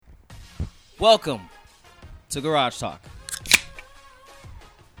Welcome to Garage Talk.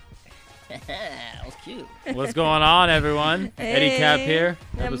 That was cute. What's going on, everyone? Hey. Eddie Cap here,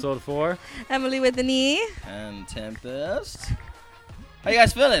 episode 4. Emily with the knee. And Tempest. How you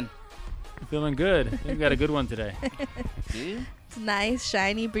guys feeling? Feeling good. We've got a good one today. Dude, It's a nice,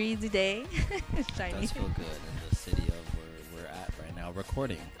 shiny, breezy day. Shiny. does feel good in the city of where we're at right now,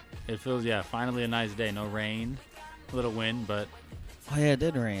 recording. It feels, finally a nice day. No rain, a little wind, but Oh yeah, it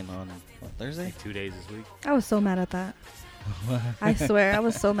did rain on Thursday. like 2 days this week. I was so mad at that. I swear, I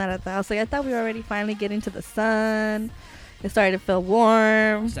was so mad at that. I was like, I thought we were already finally getting to the sun. It started to feel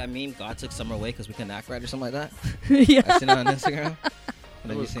warm. Does that mean God took summer away because we couldn't act right or something like that? Yeah. I seen it on Instagram. It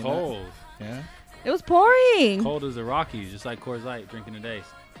Have you was seen cold. that? Yeah. It was pouring. Cold as the Rockies, just like Coors Light, drinking today.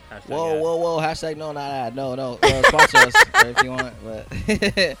 Hashtag Whoa, ad. whoa, whoa! Hashtag no, not ad. No. Sponsor us if you want.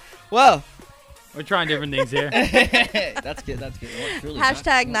 But well, We're trying different things here. that's good. That's good. Well, truly,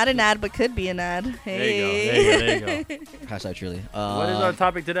 Hashtag not an ad, but could be an ad. Hey. There you go. Hashtag truly. What is our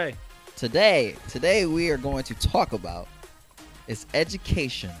topic today? Today we are going to talk about is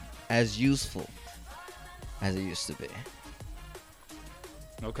education as useful as it used to be.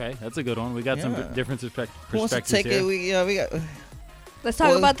 Okay, that's a good one. We got some Yeah. different Who wants to perspectives take here. it? We got. Let's talk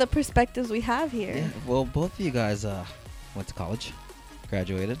Well- about the perspectives we have here. Yeah, well, both of you guys went to college,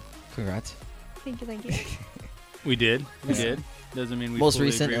 graduated. Congrats. Thank you. We did. Yeah. Doesn't mean we Most fully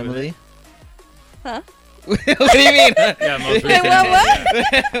recent, agree with Emily. it. Huh? What do you mean? Yeah, most Wait, recent.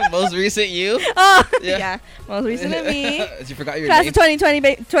 what? Most recent, you? Oh, Yeah. yeah. Most recent of me. You forgot your Class name. of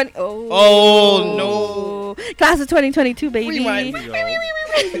 2020, 20. Oh. Oh, no. Class of 2022, baby. Rewind. Here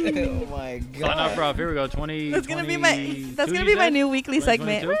we go. Oh my Sign god. up, rough. Here we go. 20. That's gonna be my. 22, That's gonna you be my said? new weekly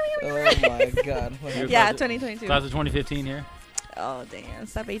segment. 2022? Oh my god. What happened? Yeah, Class of- 2022. Class of 2015 here. Oh damn!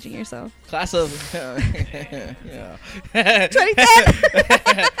 Stop aging yourself. Class of yeah.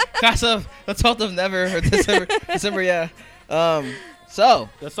 2010. Class of the 12th of never or December yeah. So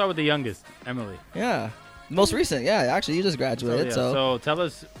Let's start with the youngest, Emily. yeah, most recent yeah. Actually, you just graduated, so So tell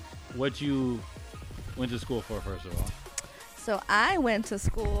us what you went to school for, first of all. So I went to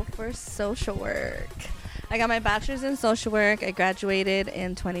school for social work. I got my bachelor's in social work. I graduated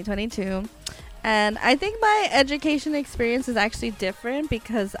in 2022. And I think my education experience is actually different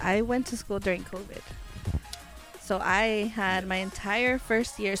because I went to school during COVID. So I had my entire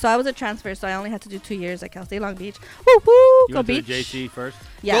first year. So I was a transfer, so I only had to do 2 years at Cal State Long Beach. Woo woo! You Go went Beach. to the JC first.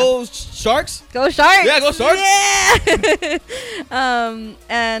 Yeah. go Sharks. Go Sharks! Yeah, go Sharks! Yeah!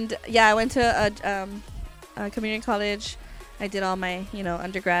 And yeah, I went to a community college. I did all my,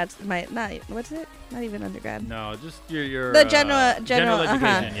 undergrads. What is it? Not even undergrad. No, just your The general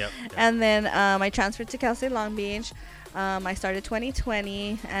education. Yep. And then I transferred to Cal State Long Beach. I started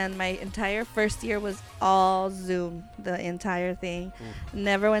 2020, and my entire first year was all Zoom, the entire thing. Oof.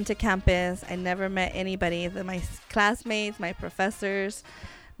 Never went to campus. I never met anybody. My classmates, my professors,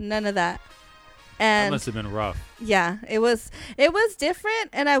 none of that. That And must have been rough. yeah, it was different.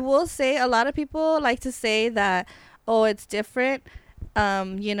 And I will say, a lot of people like to say that, oh, it's different.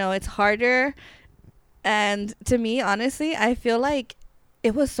 It's harder. And to me, honestly, I feel like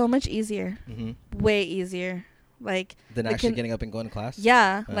it was so much easier, way easier. Like, Then the actually getting up and going to class.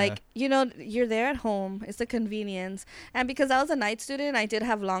 yeah, you're there at home. It's the convenience. And because I was a night student, I did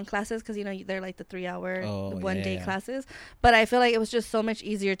have long classes because, they're like the 3-hour, Oh, one-day yeah. classes. But I feel like it was just so much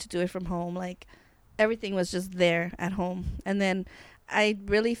easier to do it from home. Like, everything was just there at home. And then I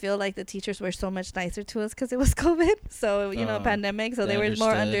really feel like the teachers were so much nicer to us because it was COVID. So, pandemic. So they they were more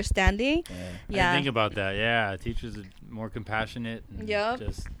understood. understanding. Yeah. I Yeah. think about that. Yeah, teachers are more compassionate. And Yep.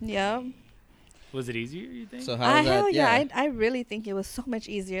 Just, Yeah. was it easier, you think? So how was that? Hell yeah, I really think it was so much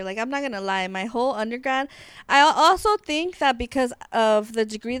easier. Like, I'm not gonna lie, my whole undergrad, I also think that because of the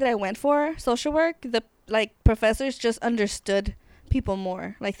degree that I went for, social work, the professors just understood people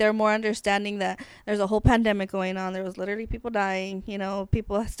more. Like, they're more understanding that there's a whole pandemic going on. There was literally people dying.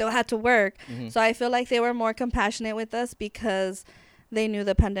 People still had to work. So I feel like they were more compassionate with us because they knew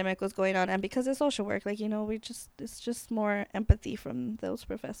the pandemic was going on, and because it's social work, it's just more empathy from those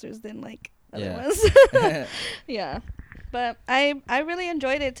professors than other Yeah. ones. Yeah, but I really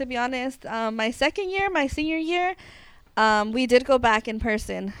enjoyed it, to be honest. My senior year, we did go back in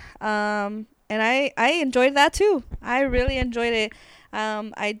person, and I enjoyed that too. I really enjoyed it.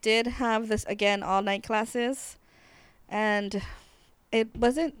 I did have this again all night classes, and it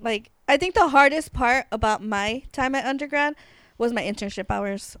wasn't I think the hardest part about my time at undergrad was my internship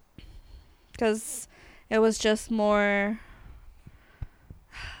hours, because it was just more.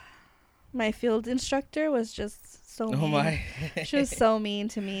 My field instructor was just so mean. Oh my. She was so mean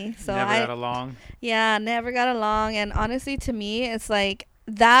to me. So Never got along. yeah, never got along. And honestly, to me, it's like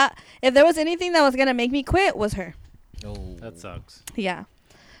that if there was anything that was gonna make me quit, was her. Oh, That sucks. Yeah.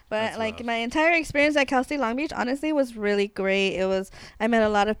 But That's like rough. my entire experience at Cal State Long Beach honestly was really great. I met a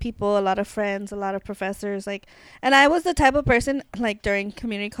lot of people, a lot of friends, a lot of professors, like, and I was the type of person like during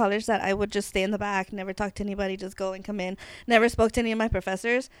community college that I would just stay in the back, never talk to anybody, just go and come in, never spoke to any of my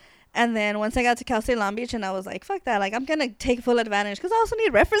professors. And then once I got to Cal State Long Beach, and I was like, fuck that, like I'm gonna take full advantage because I also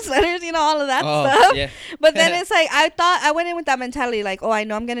need reference letters, all of that stuff. yeah. But then it's like I went in with that mentality, like, oh, I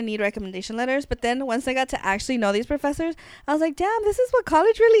know I'm gonna need recommendation letters. But then once I got to actually know these professors, I was like, damn, this is what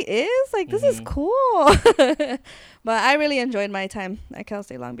college really is. Like, this is cool. But I really enjoyed my time at Cal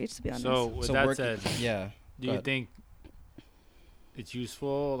State Long Beach, to be honest. So with So that working- said, Yeah. do Go you ahead. think it's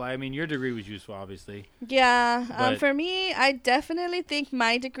useful? I mean, your degree was useful, obviously. Yeah, But- for me, I definitely think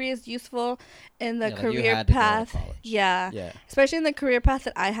my degree is useful in the Yeah, like you career had to go to path. college. Yeah. Yeah. Especially in the career path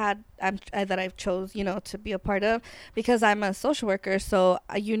that that I've chose, to be a part of, because I'm a social worker. So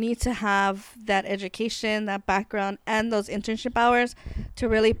you need to have that education, that background, and those internship hours to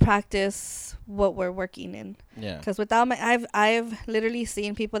really practice what we're working in. Yeah. Because without I've literally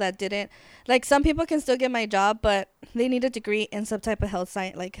seen people that didn't, like, some people can still get my job, but they need a degree in some type of health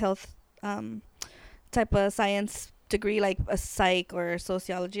science, like health type of science degree, like a psych or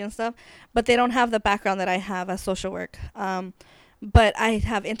sociology and stuff, but they don't have the background that I have as social work. But I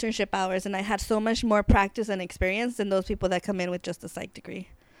have internship hours, and I had so much more practice and experience than those people that come in with just a psych degree.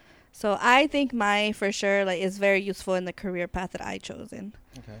 So I think my, for sure, like, is very useful in the career path that I chose in.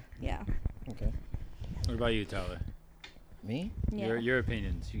 Okay. Yeah. Okay. What about you, Tyler? Me? Yeah. Your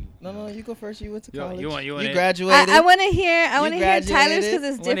opinions. No, you go first. You went to You want- college. you want- you want it? graduated. I want to hear Tyler's graduated?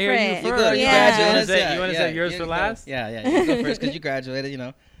 because it's Wanna hear you different. first. You Yeah. graduated. You wanna save yours you for go. last? Yeah. You go first because you graduated.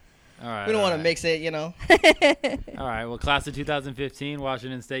 All right. We don't want to all mix it. right. All right. Well, class of 2015,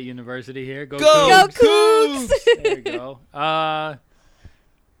 Washington State University here. Go Go Cougs. Cougs! There you go.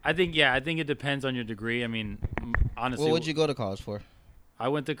 I think it depends on your degree. I mean, honestly, What would you go to college for? I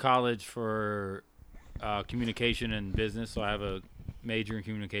went to college for communication and business, so I have a major in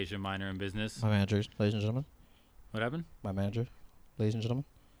communication, minor in business. My manager, ladies and gentlemen. What happened? My manager, ladies and gentlemen.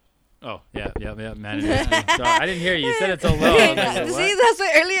 Oh, yeah, manager. So I didn't hear you. You said it so low. I was like, See, what? that's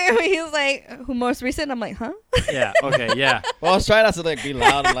what earlier when he was like, who most recent? I'm like, huh? Yeah. Okay. Yeah. Well, I was trying not to be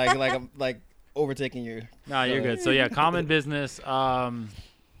loud, and I'm overtaking your. No, you're good. So yeah, common business.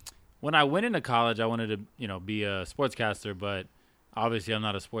 When I went into college, I wanted to, be a sportscaster, but obviously I'm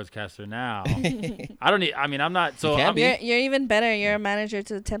not a sportscaster now. I'm not. So can I'm, be. You're even better. You're a manager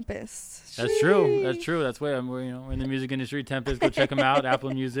to the Tempest. That's true. That's true. That's where we're in the music industry. Tempest, go check them out. Apple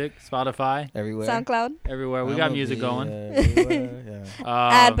Music, Spotify, Everywhere. SoundCloud. everywhere. We got music going. Everywhere, yeah.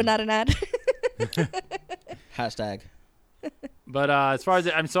 Ad, but not an ad. Hashtag. But as far as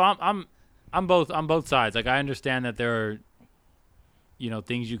I'm both sides. Like I understand that there are,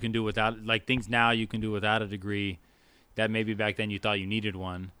 things you can do without, like things now you can do without a degree, that maybe back then you thought you needed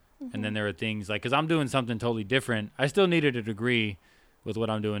one, and then there are things like, because I'm doing something totally different. I still needed a degree with what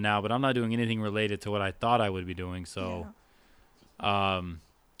I'm doing now, but I'm not doing anything related to what I thought I would be doing. So,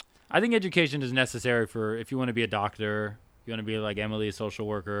 I think education is necessary for if you want to be a doctor, if you want to be like Emily, a social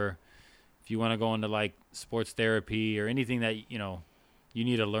worker, if you want to go into like sports therapy or anything that, you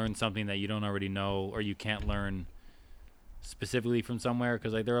need to learn something that you don't already know or you can't learn specifically from somewhere.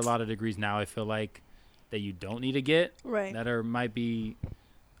 Because like there are a lot of degrees now I feel like that you don't need to get Right. that might be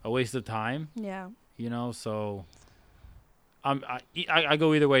a waste of time, Yeah. so I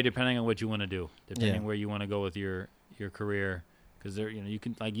go either way depending on what you want to do, depending Yeah. where you want to go with your career. Because there,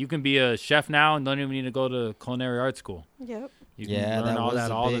 you can be a chef now and don't even need to go to culinary art school. Yep. You can learn all that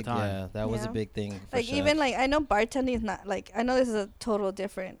all the time. Yeah, that was a Yeah. big thing. For Like, even like, I know bartending is not like, I know this is a total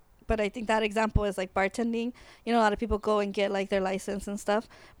different, but I think that example is like bartending. A lot of people go and get like their license and stuff,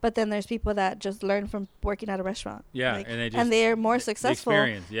 but then there's people that just learn from working at a restaurant. Yeah, Like, and and they're more the successful.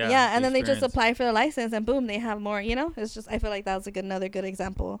 experience, yeah, Yeah, and the then they just experience. apply for the license, and boom, they have more. It's just, I feel like that was another good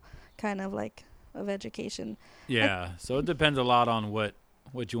example, kind of like, of education. Yeah, so it depends a lot on what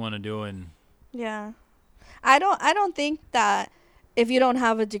you want to do, and Yeah, I don't think that if you don't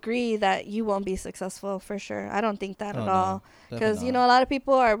have a degree that you won't be successful, for sure. I don't think that Oh, at no. all. Because, Definitely a lot of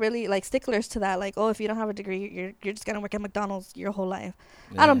people are really like sticklers to that. Like, oh, if you don't have a degree, you're just going to work at McDonald's your whole life.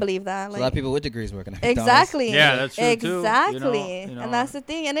 I don't believe that. So Like, a lot of people with degrees working at McDonald's. exactly. Yeah, that's true, too. Exactly. You know. And that's the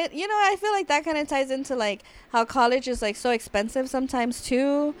thing. And it, I feel like that kind of ties into like how college is like so expensive sometimes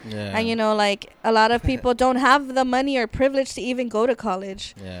too. Yeah. And, like a lot of people don't have the money or privilege to even go to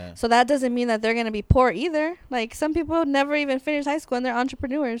college. Yeah. So that doesn't mean that they're going to be poor either. Like, some people never even finish high school and they're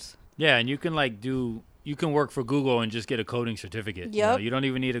entrepreneurs. Yeah, and you can like do you can work for Google and just get a coding certificate. You know, Yep. you don't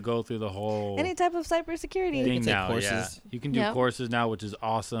even need to go through the whole Any type of cybersecurity. You thing can take now. Yeah, courses. you can do Yep. courses now, which is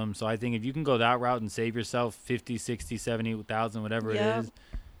awesome. So I think if you can go that route and save yourself 50, 60, 70,000, whatever Yep. it is,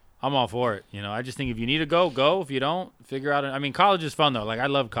 I'm all for it. You know, I just think if you need to go. If you don't, figure out. I mean, college is fun though. Like I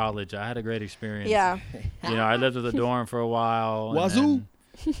love college. I had a great experience. Yeah. You know, I lived with a dorm for a while. and Wazoo.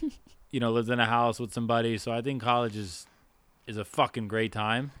 then, you know, lived in a house with somebody. So I think college is a fucking great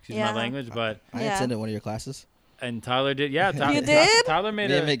time. Excuse Yeah. my language, but I Yeah. attended one of your classes. and Tyler did. Yeah, You did? Tyler made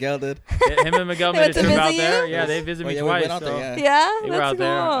Me and a. Miguel did. Him and Miguel They made a went to trip out visit there. you? Yeah, they visited me we twice. went out so there, yeah. Yeah, they were that's out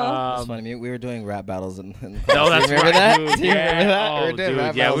there. cool. It's funny. We were doing rap battles and No, that's you remember right, that? dude. Do you remember Yeah. that? Oh, We were doing dude.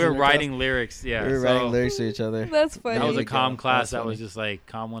 rap Yeah, battles we were in your writing lyrics. Yeah, We were so writing lyrics to each other. That's funny. that was a Music, comm though. class. That That was was just like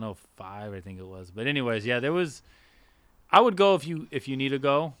comm 105, I think it was. But anyways, yeah, there was. I would go if you need to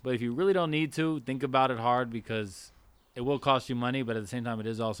go, but if you really don't need to, think about it hard because it will cost you money. But at the same time, it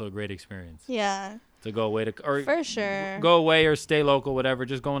is also a great experience Yeah, to go away to or for sure. go away or stay local, whatever.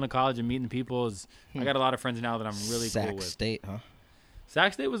 Just going to college and meeting people is. I got a lot of friends now that I'm really Sac cool with. State, huh?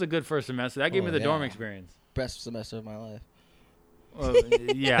 Sac State was a good first semester. That gave Oh, me the dorm yeah. experience. Best semester of my life. Well,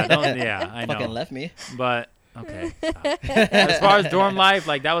 yeah, I know. Fucking left me. But okay. Stop. As far as dorm life,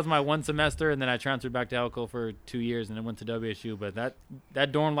 like that was my one semester, and then I transferred back to Elko for 2 years, and then went to WSU. But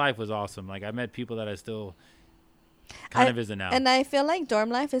that dorm life was awesome. Like I met people that I still kind of visit now. And I feel like dorm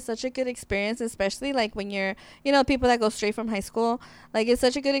life is such a good experience, especially like when you're, people that go straight from high school. Like it's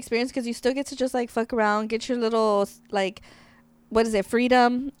such a good experience because you still get to just like fuck around, get your little like, what is it,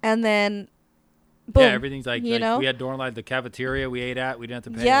 freedom, and then, boom. Yeah, everything's like you know? we had dorm life, the cafeteria we ate at, we didn't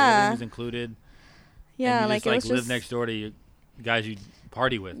have to pay. Yeah. Everything was incled. Yeah, and you like just, it was live just next door to you guys you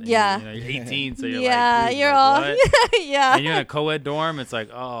party with. And Yeah. you're 18, so you're yeah, like, dude, you're like, all what? yeah. And you're in a co-ed dorm. It's like,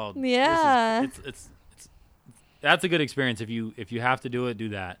 oh, Yeah. it's that's a good experience. If you have to do it, do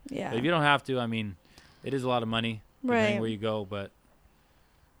that. Yeah. But if you don't have to, I mean, it is a lot of money depending Right. where you go. But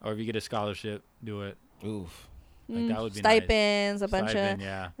or if you get a scholarship, do it. Oof. Like, that would be nice. Stipends, a bunch Stipend,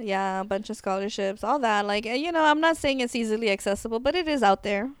 of yeah. a bunch of scholarships, all that. Like I'm not saying it's easily accessible, but it is out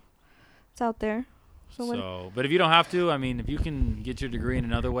there. It's out there. So, But if you don't have to, I mean, if you can get your degree in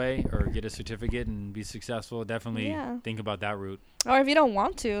another way or get a certificate and be successful, definitely Yeah. think about that route. or if you don't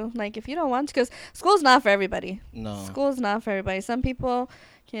want to, because school's not for everybody. No. School's not for everybody. Some people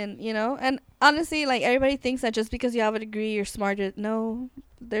can, and honestly, like everybody thinks that just because you have a degree, you're smarter. No,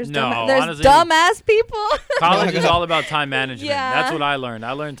 there's No, there's honestly- dumbass people. College is all about time management. Yeah. That's what I learned.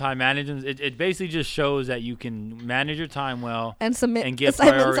 I learned time management. It basically just shows that you can manage your time well, and submit And get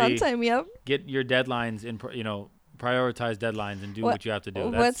assignments priority. on time. Yep. get your deadlines in, prioritize deadlines and do what you have to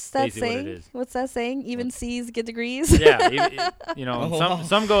do. That's What's that basically saying? what it is. What's that saying? Even C's get degrees. Yeah, Oh, wow.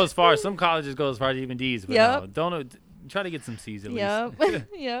 some go as far. Some colleges go as far as even D's. But Yep. no, don't try to get some C's at Yep. least.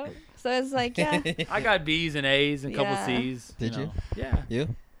 Yep. So it's like, yeah. I got B's and A's and a couple Yeah. C's. Did you? know. Yeah.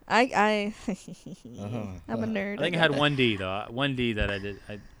 You? I Uh-huh. I'm a nerd. I think I had one D though. One D that I did.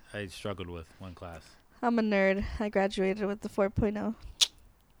 I struggled with one class. I'm a nerd. I graduated with the 4.0.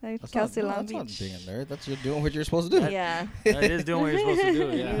 That's Cal not, State no, Long that's not Beach. being a nerd. That's you're doing what you're supposed to do. Yeah. That is doing what you're supposed to do.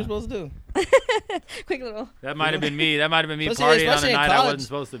 What Yeah. you're supposed to do. Quick little. That might have been me. That might have been me Especially- partying on a especially in night I college. wasn't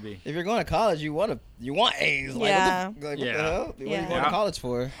supposed to be. If you're going to college, you want A's. Like, Yeah. What the, like, Yeah. what the hell? What are Yeah. you going to college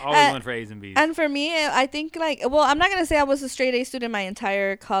for? Always went for A's and B's. And for me, I think I'm not gonna say I was a straight A student my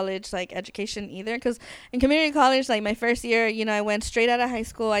entire college education either, because in community college, my first year, I went straight out of high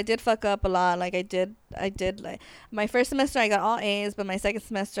school. I did fuck up a lot. Like I did my first semester I got all A's, but my second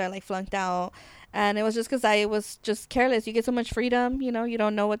semester I flunked out. And it was just because I was just careless. You get so much freedom, you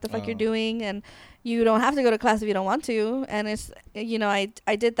don't know what the fuck you're doing, and you don't have to go to class if you don't want to. And it's,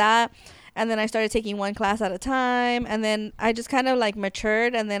 I did that, and then I started taking one class at a time, and then I just kind of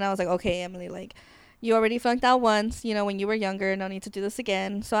matured, and then I was like, okay, Emily, you already flunked out once, when you were younger, no need to do this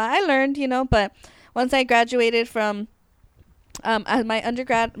again. So I learned, but once I graduated from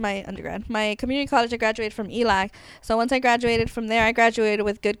my community college, I graduated from ELAC. So once I graduated from there, I graduated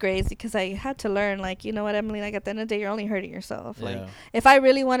with good grades because I had to learn, you know what, Emily, at the end of the day, you're only hurting yourself. Yeah. If I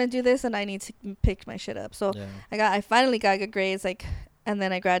really want to do this, then I need to pick my shit up. So Yeah. I finally got good grades, and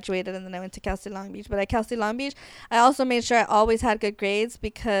then I graduated, and then I went to Cal State Long Beach. But at Cal State Long Beach, I also made sure I always had good grades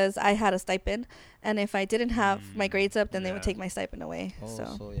because I had a stipend. And if I didn't have my grades up, then they would Yeah. take my stipend away. Oh,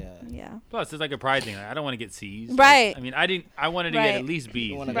 so yeah. yeah. Plus, it's like a pride thing. I don't want to get C's. Right. I mean, I wanted to get Right. at least B's.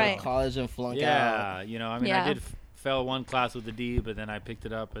 You want to know? go to college and flunk out. Yeah, I mean, Yeah. I did fell one class with a D, but then I picked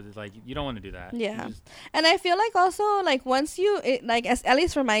it up. But it's like you don't want to do that. Yeah. You just- And I feel like also like once like as at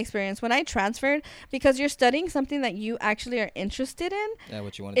least from my experience when I transferred, because you're studying something that you actually are interested in, Yeah,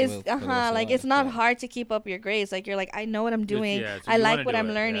 what you want to do. it's like it's not hard to keep up your grades. Like you're like, I know what I'm doing. yeah, so I you like wanna what do I'm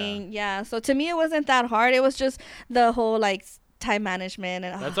it, learning. Yeah. So to me it wasn't that hard. It was just the whole like time management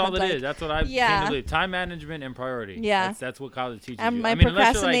and That's all it like, is. That's what I Yeah. came to believe. Time management and priority. Yeah. That's what college teaches and you. my I mean,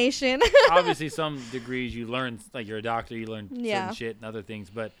 unless you're, like, procrastination. obviously some degrees you learn, like you're a doctor, you learn Yeah. certain shit and other things,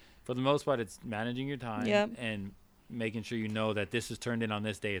 but for the most part it's managing your time Yep. and making sure you know that this is turned in on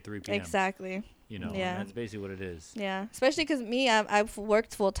this day at 3 p.m. Exactly. You know, Yeah. and that's basically what it is. Yeah, especially because me, I've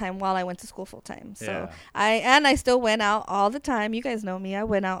worked full time while I went to school full time. So Yeah. I still went out all the time. You guys know me. I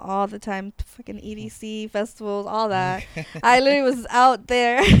went out all the time, to fucking EDC festivals, all that. I literally was out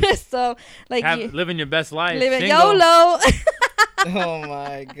there. So like Living your best life. living single. YOLO. Oh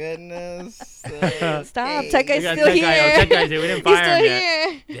my goodness. Stop. Hey. Tech We guy's got still Tech Guy. here. Tech Guy's here. We didn't He's fire still him yet.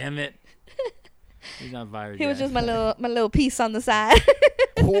 here. Damn it. He's not fired He yet. was just my little piece on the side.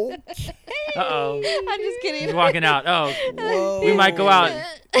 Cool. Uh-oh. I'm just kidding. He's walking out. Oh, Whoa. we might go out.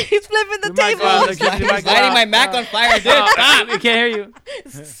 He's flipping the We might go out. table. Look, you might He's go lighting out. my Mac on fire, dude. Oh, we can't hear you.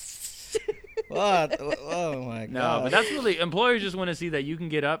 What? Oh my god. No, but that's really, employers just want to see that you can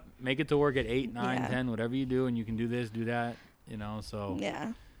get up, make it to work at 8, 9, Yeah. 10, whatever you do, and you can do this, do that, you know, so.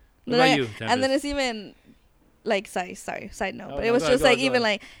 Yeah. What about you, And then Tempest? it's even like sorry, side note, Oh, but no, it was go just ahead, like go even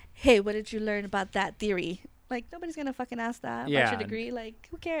ahead. like, hey, what did you learn about that theory? Like nobody's gonna fucking ask that about Yeah. your degree. Like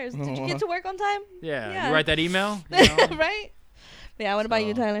who cares? Did you get to work on time? Yeah. Yeah. You write that email, you know? Right? Yeah. What about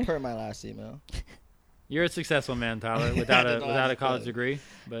you, So, Tyler? Per my last email. You're a successful man, Tyler, without a No, without a that's college good. degree,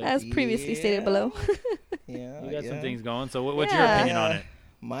 but As previously stated Yeah. below. Yeah. you got some yeah. things going. So what's your Yeah. opinion on it?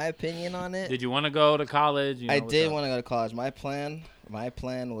 My opinion on it. Did you want to go to college? You know, I what's did up? want to go to college. My plan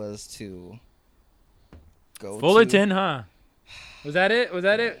was to go Fullerton, huh? Was that it? Was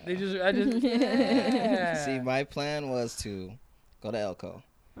that it? I just yeah. See, my plan was to go to Elko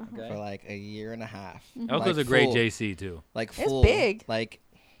Okay. for like a year and a half. Elko's Like a great full- JC too. Like It's full, big. like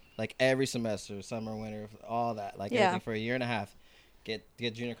every semester, summer, winter, all that, like Yeah. everything for a year and a half. Get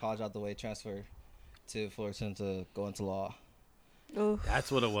junior college out the way, transfer to Fullerton to go into law. Ooh.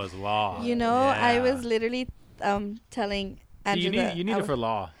 That's what it was. Law. You know, I Yeah. was literally telling See, Angela. you need I it was- for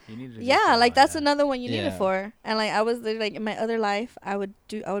law. You need it. Yeah, like that's another one you need it Yeah. for. And like I was literally, like in my other life, I would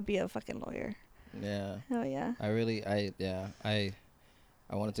be a fucking lawyer. Yeah, Hell yeah. I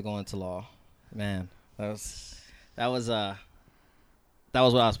wanted to go into law. Man, that was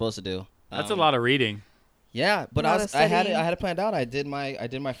what I was supposed to do. That's a lot of reading. Yeah, but lot of I had studying. it planned out. I did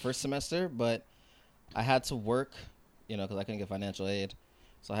my first semester, but I had to work, you know, because I couldn't get financial aid,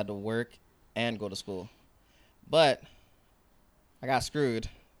 so I had to work and go to school. But I got screwed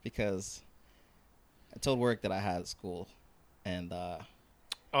because I told work that I had school, and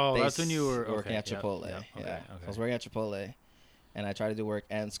Oh, they that's when you were working okay, at yep, Chipotle. yep, Yeah, okay, I was working at Chipotle, and I tried to do work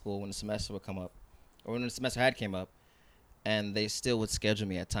and school when the semester would come up, or when the semester had came up, and they still would schedule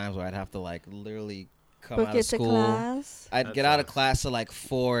me at times where I'd have to like literally come Book out it of to school. class. I'd That get out of sucks. class at like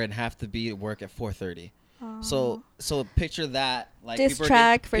 4 and have to be at work at 4:30. Oh. So picture that, like Diss people are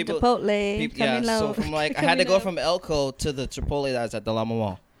track for people- Chipotle. peop- coming yeah. low. So from like I had to Coming go up. from Elko to the Chipotle that was at the Lama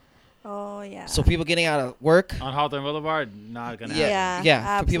Mall. Oh yeah. So people getting out of work, On Hawthorne Boulevard, not gonna yeah, happen.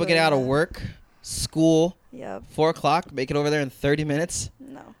 Yeah, for people getting out of absolutely. work, school, Yep. 4:00, make it over there in 30 minutes.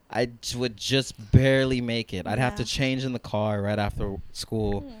 No. Would just barely make it. I'd have to Yeah. change in the car right after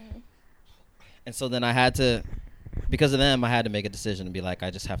school, Mm. and so then I had to, because of them, I had to make a decision to be like, I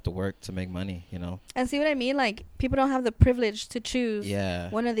just have to work to make money, you know? And see what I mean? Like people don't have the privilege to choose Yeah.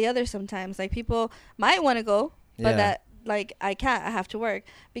 one or the other sometimes. Like people might want to go, but Yeah. that like I can't. I have to work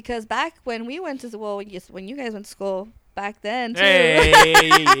because back when we went to when you guys went to school back then too.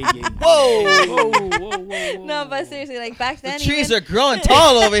 Whoa. whoa. No, but seriously, like back The then, trees even, are growing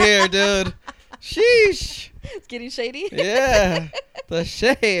tall over here, dude. Sheesh. it's getting shady. Yeah. The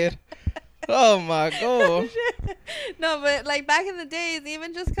shade. Oh my god. No, but like back in the days,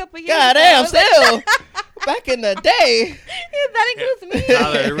 even just a couple years God ago, damn, it was like- still. Back in the day. that includes me.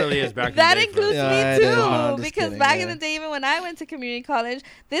 Tyler, it really is back in That the day for includes us. Yeah, me it is. too, No, I'm just because kidding, back yeah. in the day, even when I went to community college,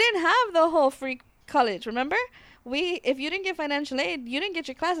 they didn't have the whole free college. Remember, if you didn't get financial aid, you didn't get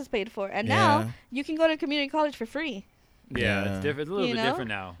your classes paid for, and Yeah. now you can go to community college for free. Yeah, Yeah. it's different. It's a little You bit know? different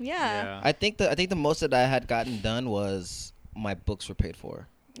now. Yeah. I think the most that I had gotten done was my books were paid for.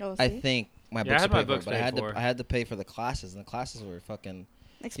 Oh, I see? think my Yeah, I books had were my paid for, books but I paid had for. to I had to pay for the classes, and the classes were fucking.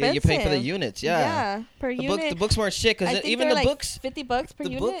 Yeah, expensive. you're paying for the units. Yeah. per The unit. books weren't shit I because think even they're the like books. $50 per The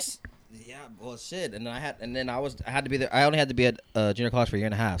unit. books. Yeah, well, shit, and I had to be there. I only had to be at junior college for a year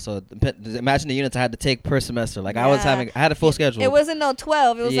and a half. So imagine the units I had to take per semester. Like I had a full schedule. It wasn't no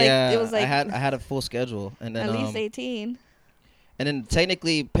 12. It was like I had a full schedule, and then at least 18. And then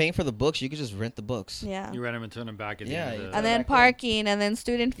technically paying for the books, you could just rent the books. Yeah. You rent them and turn them back at the end of the... And then parking, and then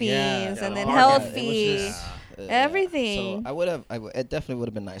student fees, and then the health parking. fees, everything. So it definitely would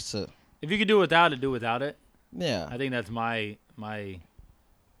have been nice to. If you could do without it, do without it. Yeah. I think that's my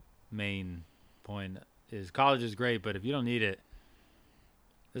main point. Is college is great, but if you don't need it,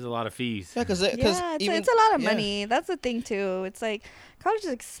 there's a lot of fees. Yeah, because it's a lot of money. That's the thing too. It's like college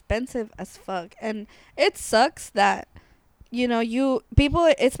is expensive as fuck, and it sucks that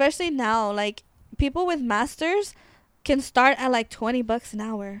people, especially now, like people with masters can start at like $20 an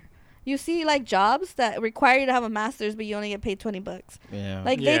hour. You see like jobs that require you to have a master's, but you only get paid $20. Yeah.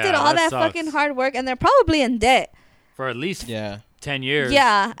 Like they did all that fucking hard work, and they're probably in debt for at least 10 years.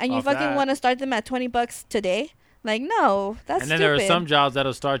 Yeah, and you fucking want to start them at $20 today? Like, no, that's stupid. And then there are some jobs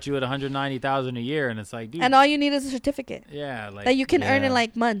that'll start you at $190,000 a year, and it's like, dude. And all you need is a certificate. Yeah, like that you can earn in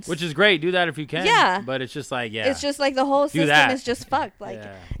like months. Which is great. Do that if you can. Yeah. But it's just like, it's just like the whole system is just fucked. Like,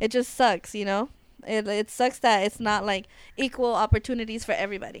 it just sucks, It sucks that it's not like equal opportunities for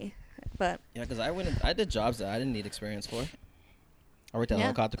everybody. But yeah, because I did jobs that I didn't need experience for. I worked at a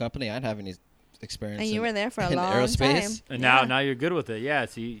helicopter company. I didn't have any experience. And you were there for a long time. And now you're good with it. Yeah.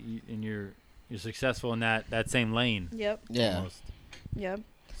 So you're successful in that same lane. Yep. Yeah. Almost. Yep.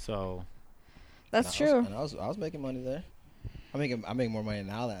 So. That's true. I was making money there. I'm making more money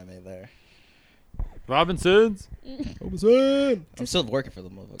now than I made there. Robinson's. I'm still working for the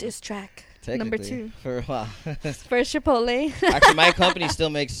motherfucker. Diss track number 2 for a while. For Chipotle. Actually, my company still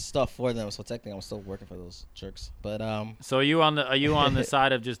makes stuff for them, so technically I'm still working for those jerks. But So are you on the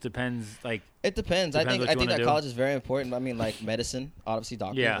side of just depends, like? It depends. I think that college is very important. I mean, like medicine, obviously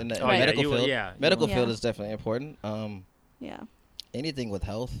doctor. Yeah. In the Right. medical field. Yeah. Medical field is definitely important. Yeah. Anything with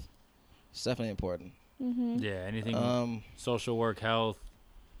health is definitely important. Mm-hmm. Yeah. Anything. Social work, health,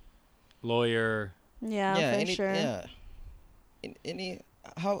 lawyer. Yeah, for sure. Yeah.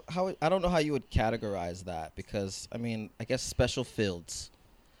 How I don't know how you would categorize that, because I mean, I guess special fields.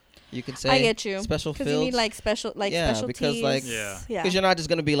 You could say I get you. Special fields. Because you need like specialties. Because like because you're not just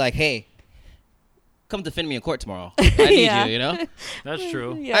gonna be like, hey, come defend me in court tomorrow. I need you. That's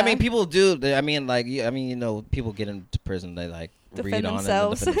true. Yeah. I mean, people do. I mean, people get into prison. They like defend read on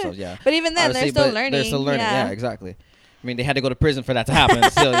themselves. it and defend themselves. Yeah. But even then, Obviously, they're still learning. They're still learning. Yeah, exactly. I mean, they had to go to prison for that to happen.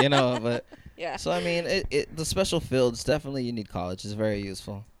 Still, but. Yeah. So I mean, the special fields definitely you need college. It's very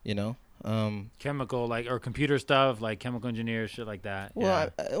useful. Chemical or computer stuff, like chemical engineers, shit like that.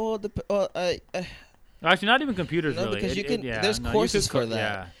 Actually, not even computers really. Because there's courses for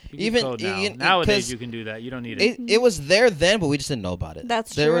that. Yeah. Nowadays you can do that. You don't need it. It was there then, but we just didn't know about it.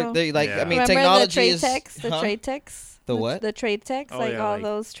 That's true. I mean, remember technology the trade techs? The what? The trade techs, all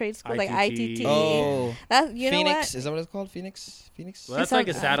those trade schools, like ITT. Oh, that Phoenix. Know what? Is that what it's called? Phoenix. Well, that's like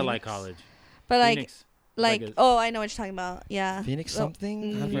a satellite college. But Phoenix, I know what you're talking about. Yeah. Phoenix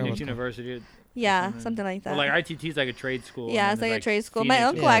something. Phoenix University. Yeah, something like that. Well, like ITT is like a trade school. Yeah, it's like a trade school. Phoenix. My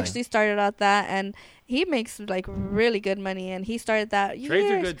uncle actually started out that, and he makes like really good money. And he started that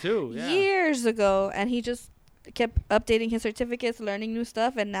trades are good too. Yeah. Years ago, and he just kept updating his certificates, learning new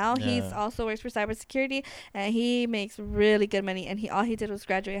stuff, and now he's also works for cybersecurity, and he makes really good money. And all he did was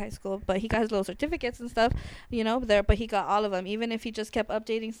graduate high school, but he got his little certificates and stuff, but he got all of them, even if he just kept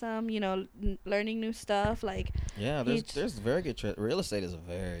updating some, learning new stuff. Like there's very good real estate is a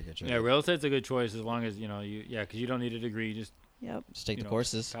very good trade. Yeah, real estate's a good choice as long as because you don't need a degree, just take the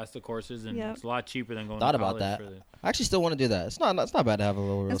courses, pass the courses, and it's a lot cheaper than going. Thought to about college that. I actually still want to do that. It's not bad to have a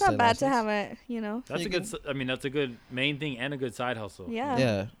little real estate. It's not bad license. to have it. That's a good. I mean, that's a good main thing and a good side hustle.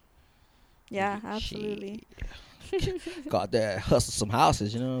 Yeah. Yeah, absolutely. Go out there, hustle some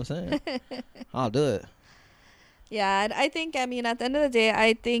houses. You know what I'm saying? I'll do it. Yeah, I think. I mean, at the end of the day,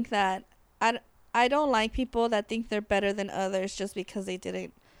 I think that I don't like people that think they're better than others just because they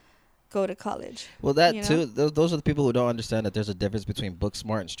didn't go to college. Well, that too. Those are the people who don't understand that there's a difference between book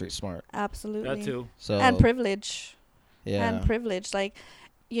smart and street smart. Absolutely. That too. So and privilege. Yeah. And privilege, like.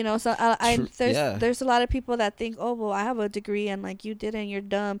 So there's a lot of people that think, oh, well, I have a degree and like you didn't, you're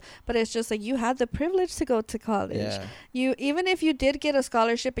dumb. But it's just like you had the privilege to go to college. Yeah. Even if you did get a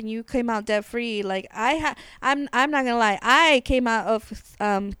scholarship and you came out debt free, like I'm not gonna lie, I came out of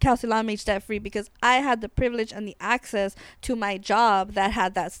Cal State Long Beach debt free because I had the privilege and the access to my job that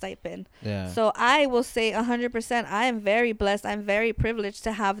had that stipend. Yeah. So I will say 100%, I am very blessed. I'm very privileged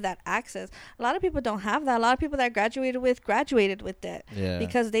to have that access. A lot of people don't have that. A lot of people that graduated with debt. Yeah.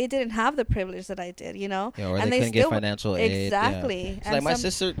 Because because they didn't have the privilege that I did, you know. Yeah, or And they couldn't get still- financial aid. Exactly. Yeah. So And like my some-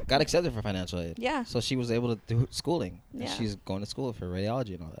 sister got accepted for financial aid. Yeah. So she was able to do schooling. And Yeah. she's going to school for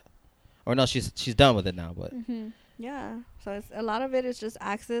radiology and all that. Or no, she's done with it now. But Yeah. So it's a lot of it is just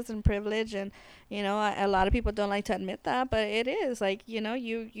access and privilege, and you know, a lot of people don't like to admit that, but it is like, you know,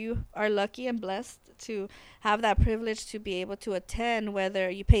 you are lucky and blessed to have that privilege to be able to attend, whether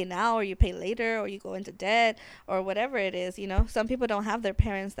you pay now or you pay later or you go into debt or whatever it is. You know, some people don't have their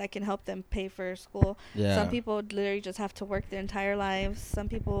parents that can help them pay for school. yeah. Some people literally just have to work their entire lives. Some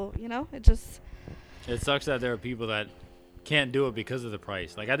people, you know, it just It sucks that there are people that can't do it because of the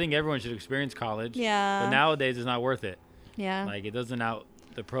price. Like, I think everyone should experience college. yeah. But nowadays, it's not worth it. yeah. Like, it doesn't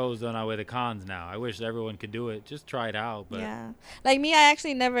the pros don't outweigh the cons now. I wish everyone could do it. Just try it out. But yeah, like me, I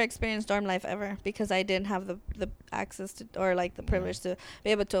actually never experienced dorm life ever because I didn't have the access to, or like the privilege to be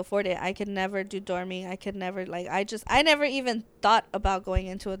able to afford it. I could never do dorming. I could never, like, I never even thought about going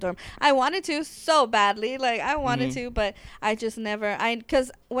into a dorm. I wanted to so badly, like I wanted to, but I just never.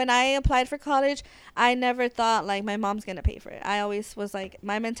 Because when I applied for college, I never thought like my mom's gonna pay for it. I always was like,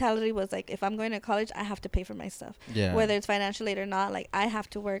 my mentality was like, if I'm going to college, I have to pay for my stuff. Yeah. Whether it's financial aid or not, like I have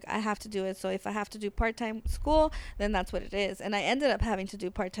to work, I have to do it. So if I have to do part-time school, then that's what it is. And I ended up having to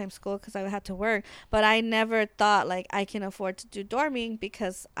do part-time school because I had to work, but I never thought like I can afford to do dorming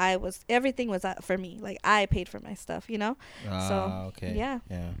because everything was for me. Like I paid for my stuff, you know. So okay. yeah.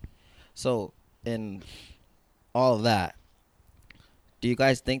 Yeah. So in all of that, do you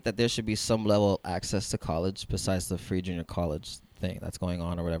guys think that there should be some level of access to college besides the free junior college thing that's going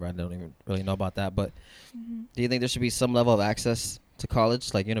on or whatever? I don't even really know about that, but do you think there should be some level of access to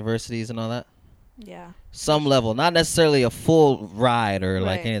college, like universities and all that? Yeah. Some level, not necessarily a full ride or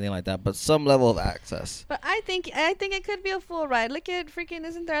like Right. anything like that, but some level of access. But I think it could be a full ride. Look at freaking,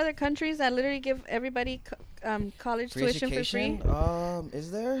 isn't there other countries that literally give everybody college tuition for free? Is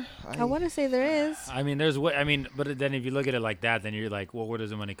there? I want to say there is. I mean, but then if you look at it like that, then you're like, well, where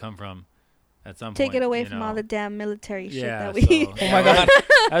does the money come from? At some Take point, it away you from know? all the damn military shit Yeah, that we. so- Oh my God.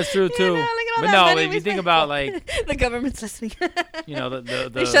 That's true You too. know, look at all But that no, money if we you think spend. about like, The government's listening. you know,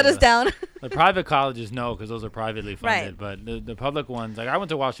 the They shut us down. The private colleges, no, because those are privately funded. Right. But the public ones, like I went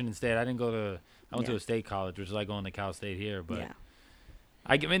to Washington State. I went Yeah. to a state college, which is like going to Cal State here. But Yeah.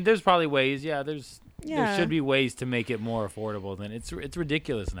 I mean, there's probably ways. Yeah, there Yeah. should be ways to make it more affordable. Than it's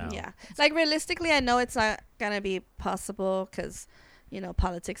ridiculous now. Yeah. Like realistically, I know it's not gonna be possible because, you know,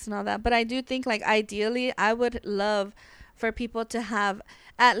 politics and all that. But I do think like ideally, I would love for people to have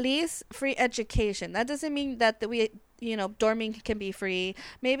at least free education. That doesn't mean that you know, dorming can be free.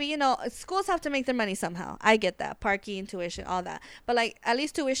 Maybe, you know, schools have to make their money somehow. I get that. Parking, tuition, all that. But like at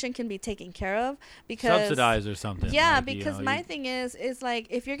least tuition can be taken care of because Subsidized or something. yeah, like, you because know, my thing is like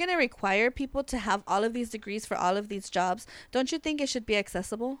if you're gonna require people to have all of these degrees for all of these jobs, don't you think it should be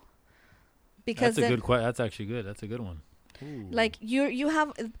accessible? Because that's a then, good. That's actually good. That's a good one. Ooh. like you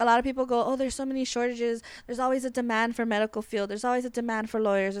have a lot of people go, oh, there's so many shortages. There's always a demand for medical field. There's always a demand for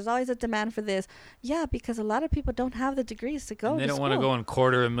lawyers. There's always a demand for this. Yeah, because a lot of people don't have the degrees to go. And they to don't want to school. go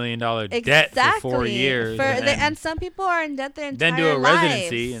in $250,000 debt for 4 years. And some people are in debt their entire then do a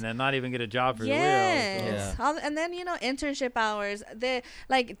residency lives. and then not even get a job for real. Yes. So- And then, you know, internship hours. They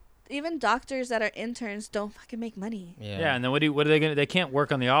like even doctors that are interns don't fucking make money. Yeah, and then what are they gonna? They can't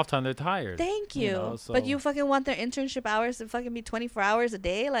work on the off time. They're tired. Thank you. know, But so- you fucking want their internship hours to fucking be 24 hours a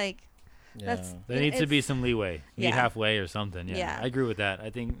day? Like, that's There needs to be it's- some leeway. Meet Yeah. halfway or something. Yeah, Yeah. I agree with that. I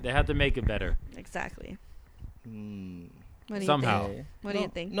think they have to make it better. exactly. Hmm. What do Somehow. you think? What do you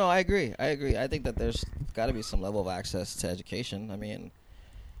think? No, I agree. I think that there's got to be some level of access to education. I mean,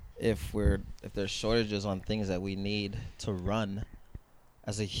 if there's shortages on things that we need to run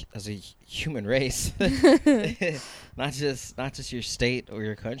as a human race, not just your state or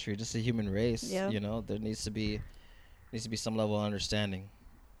your country, just a human race. Yeah. You know, there needs to be some level of understanding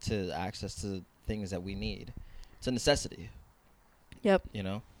to access to things that we need. It's a necessity. Yep. You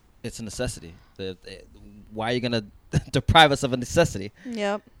know, it's a necessity. Why are you gonna deprive us of a necessity?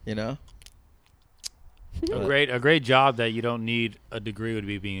 Yep. You know. A great job that you don't need a degree would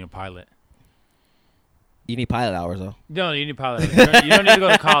be being a pilot. You need pilot hours though. No, you need pilot. You don't need to go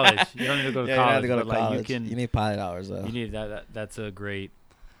to college. You don't need to go to Yeah, college. you don't have to go to but, like, college. You need pilot hours though. You need that. That's a great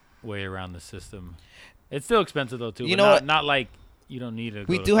way around the system. It's still expensive though too. You but know not, what? not like you don't need to.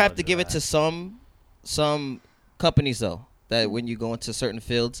 We go do have college to for give it that. to some companies though, that when you go into certain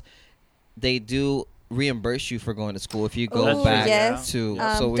fields, they do reimburse you for going to school if you go That's back true, yes. to.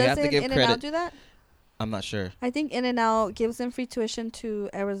 So we have to give In-N-Out credit. do that? I'm not sure. I think In-N-Out gives them free tuition to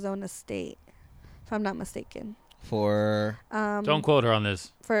Arizona State, if I'm not mistaken. for Don't quote her on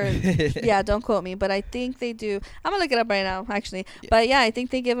this. For yeah, don't quote me, but I think they do. I'm gonna look it up right now, actually. But yeah, I think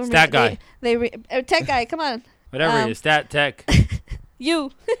they give them Stat guy. Tech guy. Come on, Whatever it is, stat tech.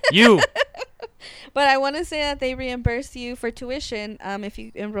 you. You. But I want to say that they reimburse you for tuition if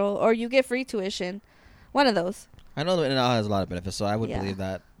you enroll, or you get free tuition. One of those. I know that In-N-Out has a lot of benefits, so I would Yeah. believe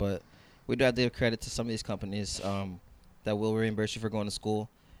that. But we do have to give credit to some of these companies that will reimburse you for going to school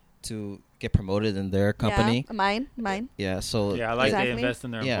to get promoted in their company. Yeah, mine. Yeah. So Yeah, I like Exactly. they invest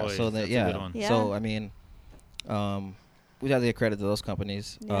in their yeah. employees. So That's that a good one. Yeah. So I mean, we have to give credit to those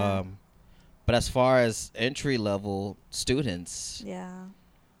companies. Yeah. But as far as entry level students, Yeah.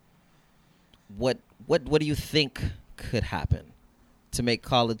 what do you think could happen to make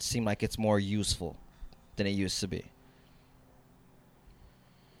college seem like it's more useful than it used to be?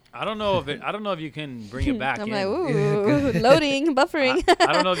 I don't know if you can bring it back I'm in. like, ooh, loading, buffering.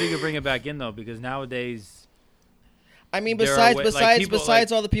 I don't know if you can bring it back in though, because nowadays, I mean, There are besides like, besides people,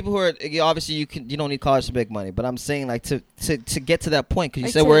 besides all the people who are obviously you don't need college to make money, but I'm saying like to get to that point,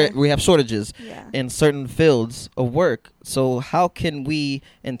 because you Like said we have shortages Yeah. in certain fields of work. So how can we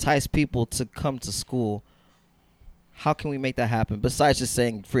entice people to come to school? How can we make that happen besides just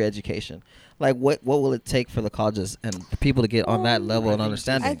saying free education? Like what will it take for the colleges and the people to get on that level I and think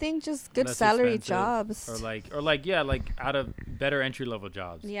understanding? I think just good less salary expensive, jobs. or like yeah, like out of better entry level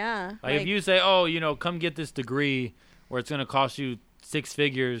jobs. Yeah. Like if you say, oh, come get this degree where it's going to cost you 6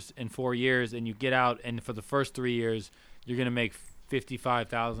 figures in 4 years, and you get out, and for the first 3 years, you're going to make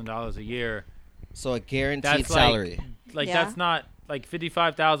 $55,000 a year. So a guaranteed That's salary. Like Yeah. that's not like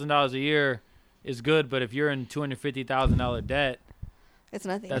 $55,000 a year is good, but if you're in $250,000 debt, it's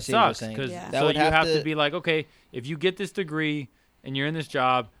nothing. that I see what you're sucks. saying. Because Yeah. That so would you have have to- to be like, okay, if you get this degree and you're in this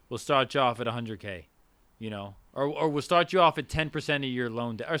job, we'll start you off at 100K, or we'll start you off at 10% of your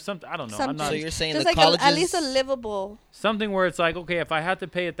loan debt or something. I don't know. I'm Something. not So you're saying just the like colleges at least a livable. something where it's like, okay, if I have to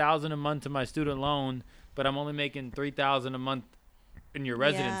pay $1,000 a month to my student loan, but I'm only making $3,000 a month in your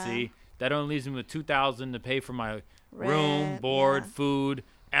residency, Yeah. that only leaves me with $2,000 to pay for my room, Rent, board, yeah. food,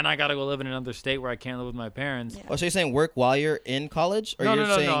 and I gotta go live in another state where I can't live with my parents. Yeah. Oh, so you're saying work while you're in college? Or No, you're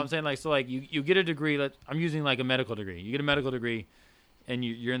no. saying I'm saying like you get a degree. I'm using like a medical degree. You get a medical degree, and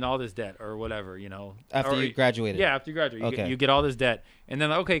you're in all this debt or whatever, after Or- you graduated. Yeah, after you graduate, Okay. you get all this debt, and then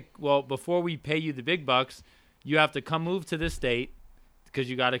like, okay, well, before we pay you the big bucks, you have to come move to this state because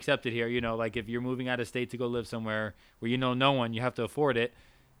you got accepted here. Like if you're moving out of state to go live somewhere where you know no one, you have to afford it,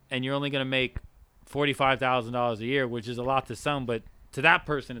 and you're only gonna make $45,000 a year, which is a lot to some, but to that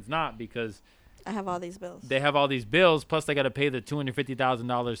person it's not, because I have all these bills. they have all these bills, plus they got to pay the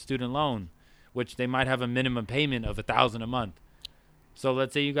 $250,000 student loan, which they might have a minimum payment of $1,000 a month. So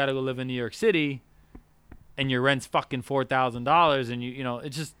let's say you got to go live in New York City, and your rent's fucking $4,000, and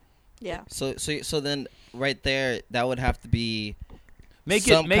it's just Yeah. So then right there, that would have to be make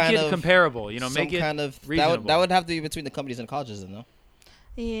some it kind of- comparable. some Make it kind of reasonable. that would have to be between the companies and colleges, then, though.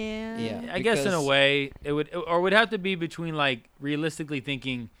 Yeah. Yeah. I guess in a because- way it would have to be between like realistically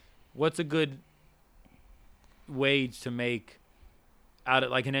thinking, what's a good wage to make out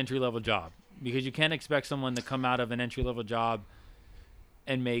of like an entry level job, because you can't expect someone to come out of an entry level job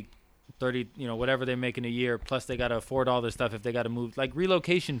and make 30, whatever they make in a year, plus they got to afford all this stuff if they got to move, like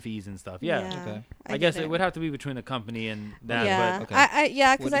relocation fees and stuff. Yeah. Okay. I guess it would have to be between the company and that. Yeah. But Okay.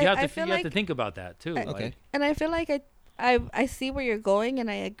 Because you have I to feel you have like to think about that too. I- Okay. and I feel like I see where you're going, and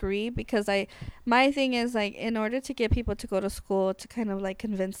I agree, because my thing is like, in order to get people to go to school, to kind of like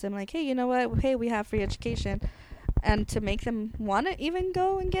convince them like, hey, you know what, hey, we have free education, and to make them want to even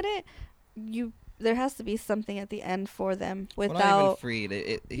go and get it, there has to be something at the end for them Well, not even without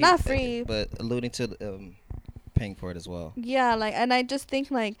free. Not free. but alluding to paying for it as well. yeah, like, and I just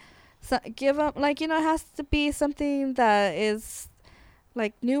think like give up, like, it has to be something that is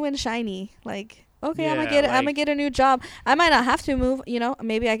like new and shiny, like, okay, I'm Yeah, gonna get a new job. I might not have to move,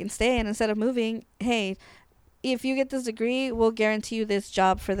 maybe I can stay, and instead of moving, hey, if you get this degree, we'll guarantee you this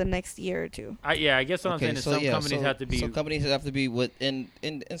job for the next year or two. I guess what I'm saying is some companies have to be. Some companies have to be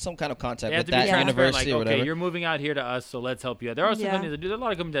in some kind of contact They have with to be that transparent, university like, or whatever. okay, you're moving out here to us, so let's help you out. There are some Yeah. companies that do. There are a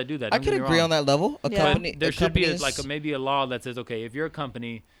lot of companies that do that. I don't could get me agree wrong. on that level. A Yeah. company, There a should be company is- maybe a law that says, okay, if you're a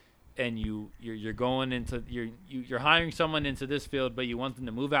company and you're going into you're hiring someone into this field, but you want them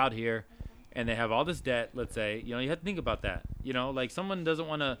to move out here, and they have all this debt. Let's say you have to think about that. Like someone doesn't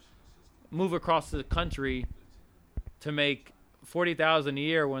want to move across the country to make $40,000 a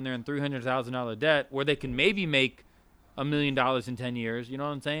year when they're in $300,000 debt, where they can maybe make $1 million in 10 years. You know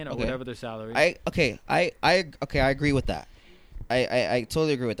what I'm saying, or Okay. whatever their salary. I agree with that. I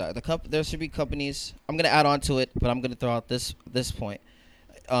totally agree with that. There should be companies. I'm gonna add on to it, but I'm gonna throw out this point.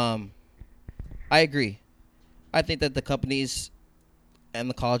 I agree. I think that the companies and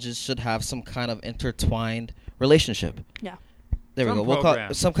the colleges should have some kind of intertwined relationship. Yeah. There we Some go. We'll call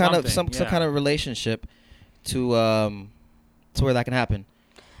program, some kind of something, some kind of relationship to where that can happen.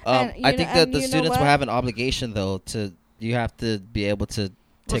 And I you think know- that and the you know students will what? have an obligation though to you have to be able to Well,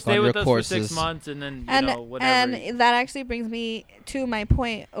 take stay on your with us courses. for 6 months and then And whatever. and that actually brings me to my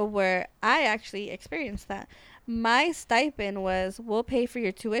point of where I actually experienced that. My stipend was, we'll pay for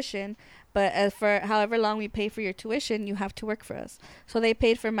your tuition, but as for however long we pay for your tuition, you have to work for us. So they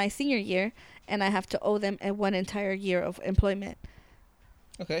paid for my senior year, and I have to owe them a 1 entire year of employment.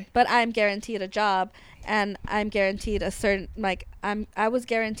 Okay. But I'm guaranteed a job, and I'm guaranteed a certain, like, I was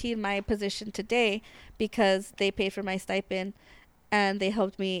guaranteed my position today because they paid for my stipend and they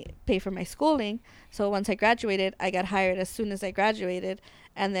helped me pay for my schooling. So once I graduated, I got hired as soon as I graduated,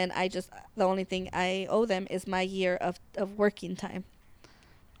 and then the only thing I owe them is my year of working time.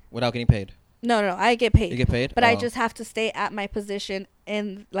 Without getting paid. No, I get paid. You get paid? But I Oh. just have to stay at my position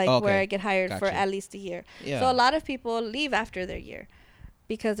in Okay. where I get hired for Gotcha. at least a year. Yeah. So a lot of people leave after their year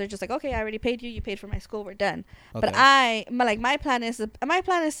because they're just like, okay, I already paid you. You paid for my school. We're done. But Okay. my plan is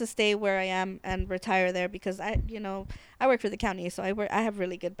to stay where I am and retire there because I work for the county, so I have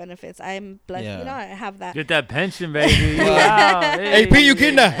really good benefits. I'm blessed. Yeah. I have that. Get that pension, baby. Wow. Wow. Hey, P, you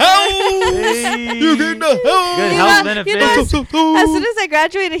getting the house? Hey. You getting the house? Good You health know- benefits. you know, as soon as I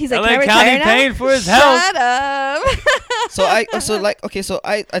graduated, he's like, LA can I County retire now? paying for his health. Shut up. So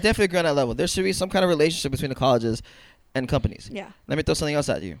I definitely agree on that level. There should be some kind of relationship between the colleges and companies. Yeah. Let me throw something else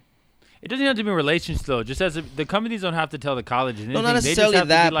at you. It doesn't have to be relations though. Just as the companies don't have to tell the colleges anything. not They just necessarily have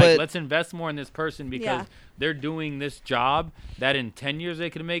that, to be like, but- let's invest more in this person because Yeah. they're doing this job that in 10 years they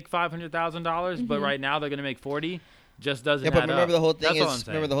could make $500,000, but Mhm. right now they're gonna make 40. Just doesn't. Yeah, but add remember up. the whole thing That's all I'm is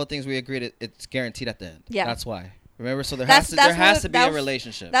saying. remember the whole thing is we agreed it's guaranteed at the end. Yeah. That's why. Remember, so there That's- has that's to what- be a that's-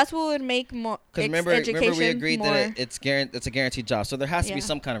 relationship. That's what would make more Because remember education we agreed more. that it's a guaranteed job. So there has to be Yeah.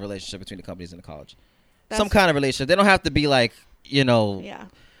 some kind of relationship between the companies and the college. That's- Some kind of relationship. They don't have to be like Yeah.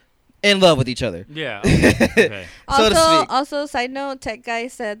 in love with each other. Yeah. Okay. So to speak. Also, side note, Tech Guy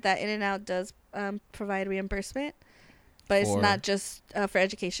said that In-N-Out does provide reimbursement, but it's For- not just for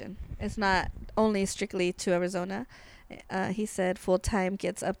education. It's not only strictly to Arizona. He said full time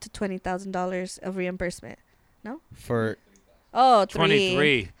gets up to $20,000 of reimbursement. For Oh,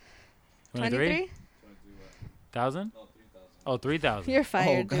 23. 23? 1,000? Oh, 3,000. You're oh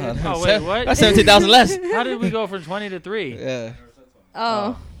fired, god, dude. Oh, wait, what? That's 17,000 less. How did we go from 20 to 3? Yeah.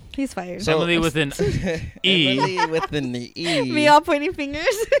 Oh, he's fired. So- Emily with an E. Emily with an E. Me all pointing fingers.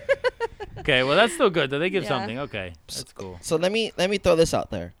 Okay, well that's still good. Though they give Yeah. something. Okay, that's cool. So let me throw this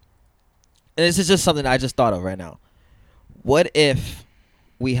out there. And this is just something I just thought of right now. What if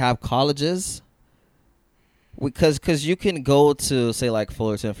we have colleges? Because you can go to say like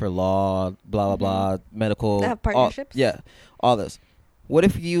Fullerton for law, blah blah blah, medical. They have all- partnerships? all this. What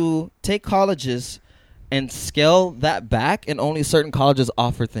if you take colleges and scale that back, and only certain colleges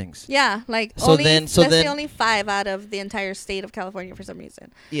offer things? Yeah, like So only then- let's so say then- only 5 out of the entire state of California for some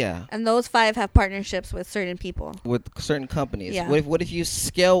reason, Yeah, and those 5 have partnerships with certain people. with certain companies. Yeah. What if you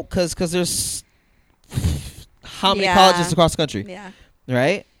scale? Because there's how many Yeah. colleges across the country? Yeah,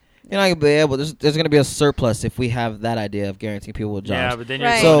 Right? You're not gonna be able. There's going to be a surplus if we have that idea of guaranteeing people with Yeah, jobs. but then you're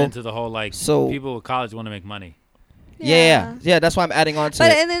Right. going So- into the whole like so- people with college want to make money. Yeah. That's why I'm adding on to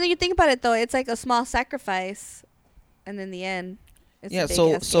But it. and then you think about it though, it's like a small sacrifice, and in the end, it's Yeah. a big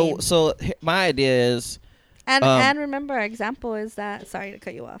So ass gain. my idea is And remember, our example is that. Sorry to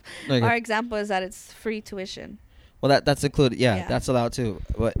cut you off. like, Our example is that it's free tuition. well that's included. Yeah, Yeah. that's allowed too.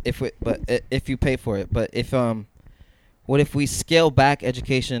 But if you pay for it, but if what if we scale back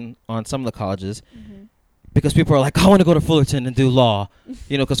education on some of the colleges? Mm-hmm. Because people are like, I want to go to Fullerton and do law,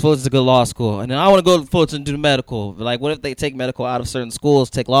 because Fullerton's a good law school. And then I want to go to Fullerton and do medical. But like, what if they take medical out of certain schools,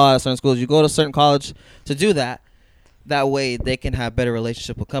 take law out of certain schools? You go to a certain college to do that. That way they can have better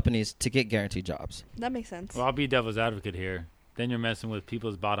relationship with companies to get guaranteed jobs. That makes sense. Well, I'll be devil's advocate here. Then you're messing with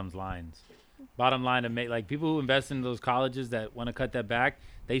people's bottom lines. Bottom line to make like people who invest in those colleges that want to cut that back,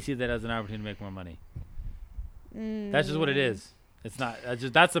 they see that as an opportunity to make more money. That's just what it is. It's not.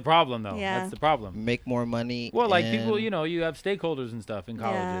 That's the problem though. Yeah. That's the problem. Make more money. Well, like and- people, you have stakeholders and stuff in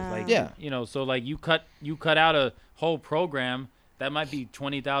colleges. Yeah. Like, Yeah. so like you cut out a whole program that might be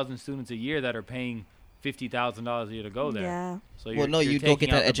 20,000 students a year that are paying $50,000 a year to go there. Yeah. So Well, no, you go get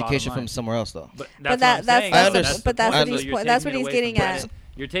that education from somewhere else though. But But that's what I'm saying. that's- the but that's point. what So he's you're that's taking what it he's away getting from at. that.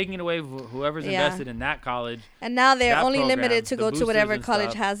 You're taking it away from whoever's Yeah. invested in that college, And now they're That only program, limited to the go to boosters whatever and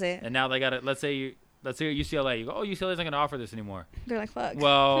college stuff. has it. and now they got it. Let's say at UCLA. You go, oh, UCLA's not going to offer this anymore. They're like, fuck.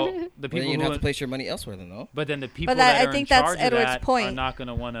 Well, the Well, then people you'd who have to place your money elsewhere then, though. but then the people that- that I are think in that's charge of Edward's that are point. not going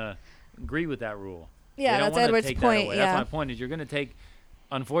to want to agree with that rule. Yeah, They don't that's wanna Edward's take that point. away. Yeah, That's my point. Is you're gonna take.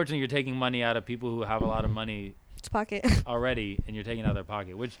 Unfortunately, you're taking money out of people who have a lot of money it's pocket. already, and you're taking it out of their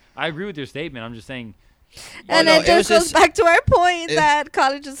pocket. Which I agree with your statement. I'm just saying. And no, it just was goes back to our point it- that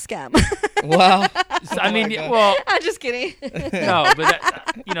college is a scam. Wow. I Oh mean, my God. well, I'm just kidding. no, but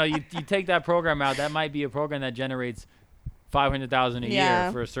that, you take that program out. That might be a program that generates $500,000 a Yeah.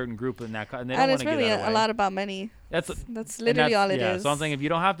 year for a certain group in that, and they don't And want it's to give really that a away. lot about money. That's That's and literally all it yeah, is. So I'm saying if you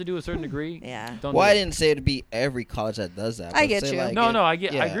don't have to do a certain degree, Yeah. don't. Well, do I it. didn't say it'd be every college that does that. I but get say, you. like, No, it- no, I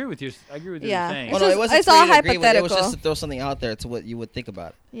get. I yeah. agree with you. I agree with Yeah. what you're saying. It's Well, no, just- it wasn't it's for all you to agree with it. It was hypothetical. just to throw something out there to what you would think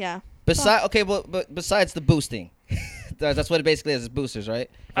about it. Yeah. Besides, okay, but besides the boosting, that's what it basically is boosters, right?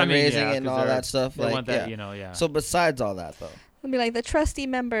 I mean, Fundraising yeah, and 'cause all they're- that stuff. They Like, want that, yeah. yeah. So besides all that, though, It'll be like the trusty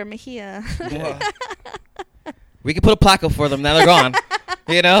member Mejia. we could put a plaque up for them. Now they're gone.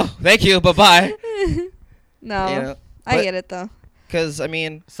 Thank you. Bye bye. No, I but- get it though. Because I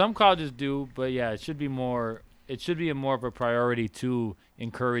mean, Some colleges do, but yeah, it should be more. It should be more of a priority to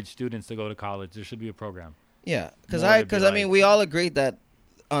encourage students to go to college. There should be a program. yeah. Because More to be because I mean, like- we all agreed that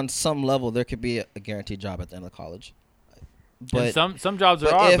on some level there could be a guaranteed job at the end of college. And But some jobs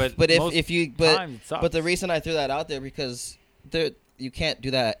there are, but most if you times it sucks. but the reason I threw that out there because you can't do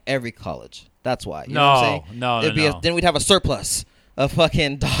that at every college. That's why. You know what I'm saying? no. Then we'd have a surplus of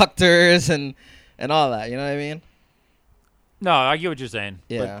fucking doctors and all that. You know what I mean? No, I get what you're saying.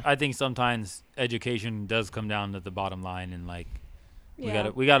 Yeah. But I think sometimes education does come down to the bottom line, and like Yeah.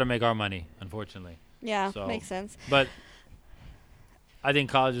 we gotta make our money, unfortunately. Yeah, So- makes sense. But I think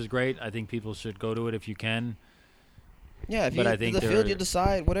college is great. I think people should go to it if you can. Yeah. If But you I think the field there- you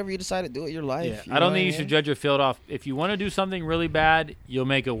decide, whatever you decide to do with your life. I don't think you should judge your field off. If you want to do something really bad, you'll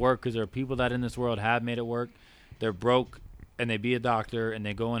make it work because there are people that in this world have made it work. They're broke and they be a doctor and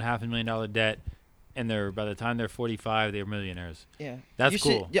they go in $500,000 debt, and by the time they're 45, they're millionaires. Yeah. That's You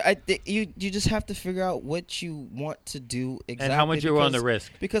should- cool. Yeah. You just have to figure out what you want to do exactly And how much you're willing to because-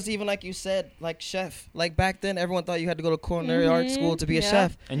 risk. Because even like you said, like chef, like back then, everyone thought you had to go to culinary arts school to be a Yeah.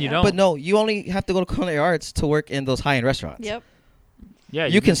 chef. And you Yeah. don't. But no, you only have to go to culinary arts to work in those high-end restaurants. Yep. Yeah,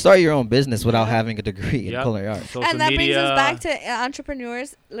 You can start your own business without Yeah. having a degree in Yep. culinary arts. Social And that brings us media- back to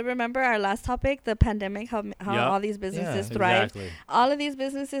entrepreneurs. Remember our last topic, the pandemic, how Yep. all these businesses Yeah. thrived. Exactly. All of these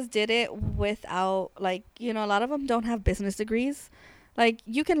businesses did it without, like, a lot of them don't have business degrees. Like,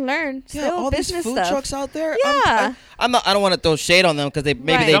 you can learn Yeah, still all these business food stuff. trucks out there. Yeah. I'm not. I don't want to throw shade on them because maybe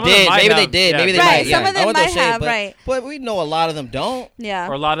Right. they Some of them did. might Maybe they have- did. yeah. Maybe they Right, might. some yeah. of I them won't throw might shade, have, but, right. But we know a lot of them don't. Yeah.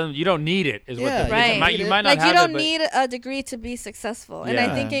 Or a lot of them, you don't need it. Is Yeah. what the, Right. you might not Like, have you don't it, but need a degree to be successful. And Yeah.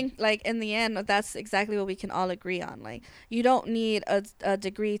 I think in the end, that's exactly what we can all agree on. Like, you don't need a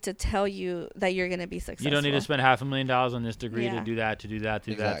degree to tell you that you're going to be successful. you don't need to spend $500,000 on this degree Yeah. to do that, to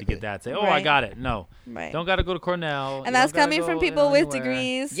Exactly. get that. Say, oh, I Right. got it. No. Right. Don't got to go to Cornell. You And that's don't gotta coming from go, people with anywhere.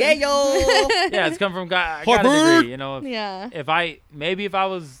 degrees. Yeah, yo. Yeah, it's come from I got a Harvard. degree. Yeah. If I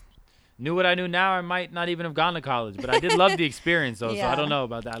knew what I knew now, I might not even have gone to college. But I did love the experience, though. So Yeah. I don't know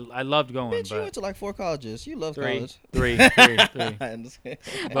about that. I loved going, Bitch, you but went to like 4 colleges. You love three. college. I'm just kidding.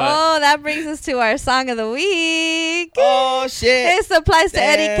 But Oh, that brings us to our song of the week. Oh shit. This applies to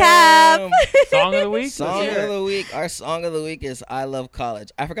Eddie Cap. Damn. song of the week. Song Let's hear of it. the week. Our song of the week is "I Love College."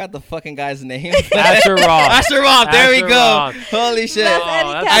 I forgot the fucking guy's name. Asher Roth. Asher Roth. There we Asher go. Roth. Holy shit. That's Oh,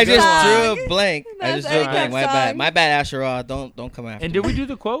 Eddie that's Cap's I a good just song. drew a blank. I That's just drew a Eddie blank. Cap's My bad. song. My bad, Asher Roth. Don't come after And me. did we do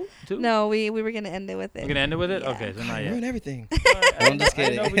the quote too? No, we were gonna end it with it. We're gonna end it with it. Yeah. Okay, so not Ruin yet. everything. I I'm just know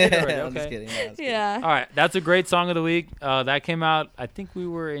kidding. we did already, I'm just okay. kidding. No, I'm just kidding. Yeah. All right, that's a great song of the week. That came out. I think we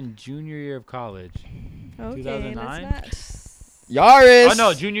were in junior year of college. Okay, 2009? let's Yaris. Oh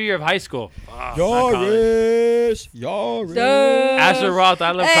no, junior year of high school. Not college. Yaris. Yaris. not. Asher Roth,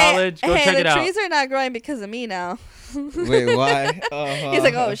 I love college. Go check the it out. trees are not growing because of me now. Wait, why? He's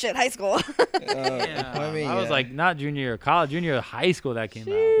like, oh shit, high school. Yeah. I mean, I was yeah. like, not junior year of college, junior year of high school that came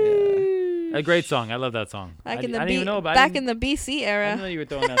out. Yeah. A great song. I love that song. Back in the I didn't even know about. back in the BC I didn't era. know you were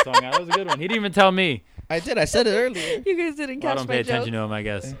throwing that song out. That was a good one. He didn't even tell me. I did. I said it earlier. You guys didn't Well, I catch don't my pay joke. attention to him, I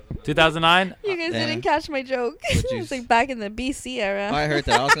guess. 2009. You guys Damn. didn't catch my joke. What you It's like back in the BC era. I heard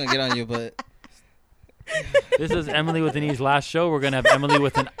that. I was gonna get on you, but This is Emily with an E's last show. We're gonna have Emily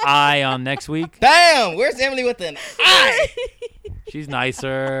with an I on next week. damn, where's Emily with an I? She's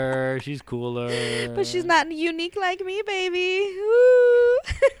nicer. She's cooler. But she's not unique like me, baby. Woo.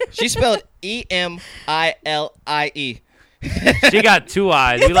 She spelled EMILIE. She got 2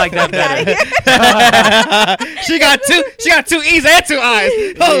 eyes. We like that Get better. She got two E's and 2 I's.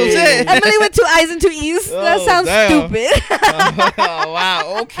 Oh shit. Emily with 2 I's and 2 E's. That Oh, sounds damn. stupid. Oh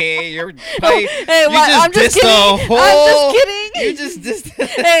wow. Okay, you're. Hey, you what? I'm just dissed kidding. the whole. I'm just kidding. You just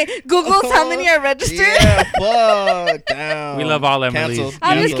Hey, Google's how many are registered. Yeah, fuck. Damn. We love all Emilys. Canceled.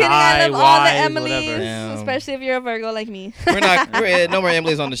 I'm just Canceled. kidding. I love all the I, Emilys, whatever. Damn. especially if you're a Virgo like me. We're no more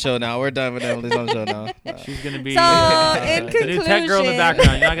Emily's on the show now. We're done with Emily's on the show now. She's gonna be So, in the new tech girl in the conclusion-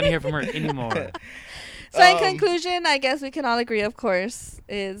 background. You're not gonna hear from her anymore. So in Um, conclusion, I guess we can all agree, of course,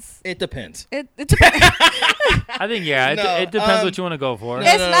 is It depends. it depends. I think it No, depends what you want to go for.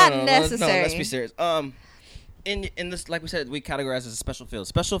 It's not No, necessary. let's be serious. In this, like we said, we categorize as special fields.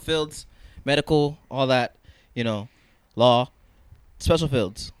 Special fields, medical, all that, law, special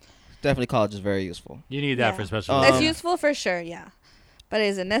fields. Definitely college is very useful. You need that Yeah. for special. Um, It's useful for sure, yeah. But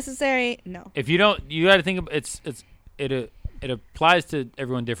is it necessary? No. If you don't, you got to think of it applies to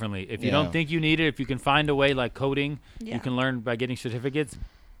everyone differently. If you Yeah. don't think you need it, if you can find a way like coding, Yeah. you can learn by getting certificates.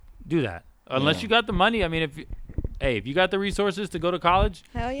 Do that. Unless Yeah. you got the money. I mean, if you got the resources to go to college,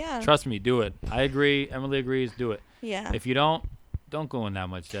 Hell yeah. trust me, do it. I agree. Emily agrees. Do it. Yeah. If you don't go in that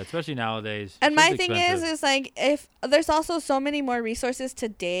much debt, especially nowadays. And Shit's my thing expensive. is like if there's also so many more resources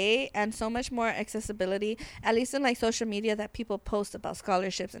today and so much more accessibility, at least in like social media, that people post about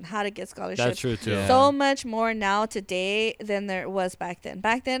scholarships and how to get scholarships. That's true too. Yeah. So much more now today than there was back then.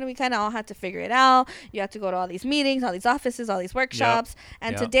 Back then, we kind of all had to figure it out. You had to go to all these meetings, all these offices, all these workshops.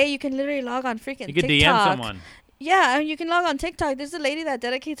 And Yep. today, you can literally log on freaking You could TikTok. DM someone. Yeah, and you can log on TikTok. There's a lady that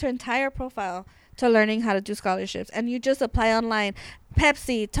dedicates her entire profile to learning how to do scholarships. And you just apply online.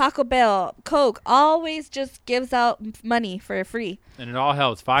 Pepsi, Taco Bell, Coke always just gives out money for free. And it all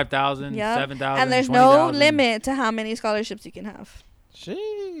helps. 5,000, Yep. 7,000, And there's no 20,000. limit to how many scholarships you can have.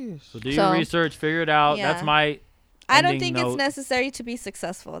 Jeez. So do So- your research, figure it out. Yeah. That's my I don't ending think note. it's necessary to be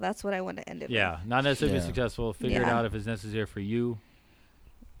successful. That's what I want to end it Yeah, not necessarily Yeah. successful. Figure it Yeah. out if it's necessary for you.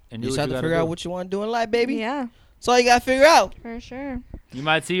 And You do just what have to gotta figure do. out what you want to do in life, with. baby. Yeah, That's all you got to figure out. for sure. You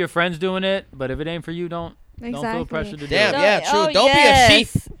might see your friends doing it, but if it ain't for you, don't Exactly. feel pressure to Damn, do it. yeah, true. Oh, Don't be a sheep.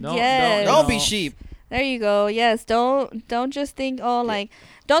 yes. Don't- Yes. Don't be No. sheep. There you go. Yes. Don't just think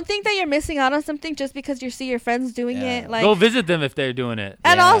don't think that you're missing out on something just because you see your friends doing Yeah. it. Like Go visit them if they're doing it.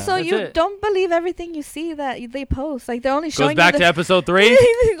 and Yeah. also That's you it. don't believe everything you see that they post. Like they're only Goes showing back you to the, episode 3.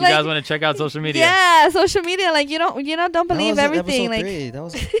 You Like, guys want to check out social media. Yeah, social media. Like you don't don't believe That was everything. Episode Like 3. That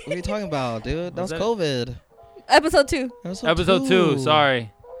was what are you talking about, dude? That was Was that- COVID. episode 2. Episode 2.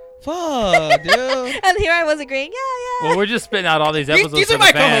 Sorry. Fuck, dude. And here I was agreeing. Yeah, Well, we're just spitting out all these episodes These for are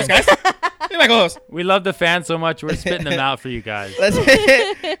my the fans. co-hosts, guys. These are my co-hosts. We love the fans so much. We're spitting them out for you guys. Let's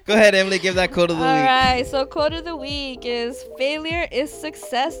go ahead, Emily. Give that quote of the All week. right, so quote of the week is failure is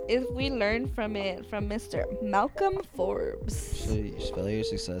success if we learn from it, from Mr. Malcolm Forbes. Failure,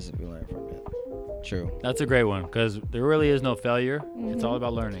 success if you learn from it. True. That's a great one because there really is no failure. It's all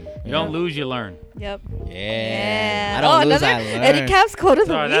about learning. You don't lose, you learn. Yep. Yeah. I don't lose, another I learn. Eddie Cap's quote of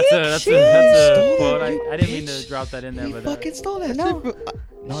the Sorry, week. that's a Sheesh. quote. You I didn't mean to bitch. drop that in there, You but fucking stole that. No. shit, bro.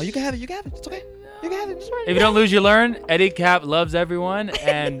 No, you can have it. You can have it. It's okay. You can have it. It's fine. if you don't lose, you learn. Eddie Cap loves everyone,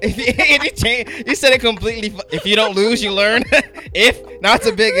 and You said it completely. If you don't lose, you learn. Now it's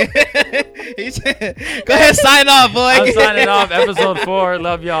a big. Go ahead, sign off, boy. I'm signing off. Episode 4.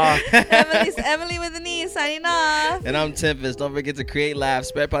 Love y'all. Emily with an E signing off. And I'm Tempest. Don't forget to create laughs,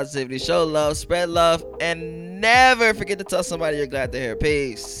 spread positivity, show love, spread love, and never forget to tell somebody you're glad they're here.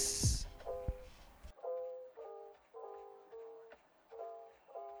 Peace.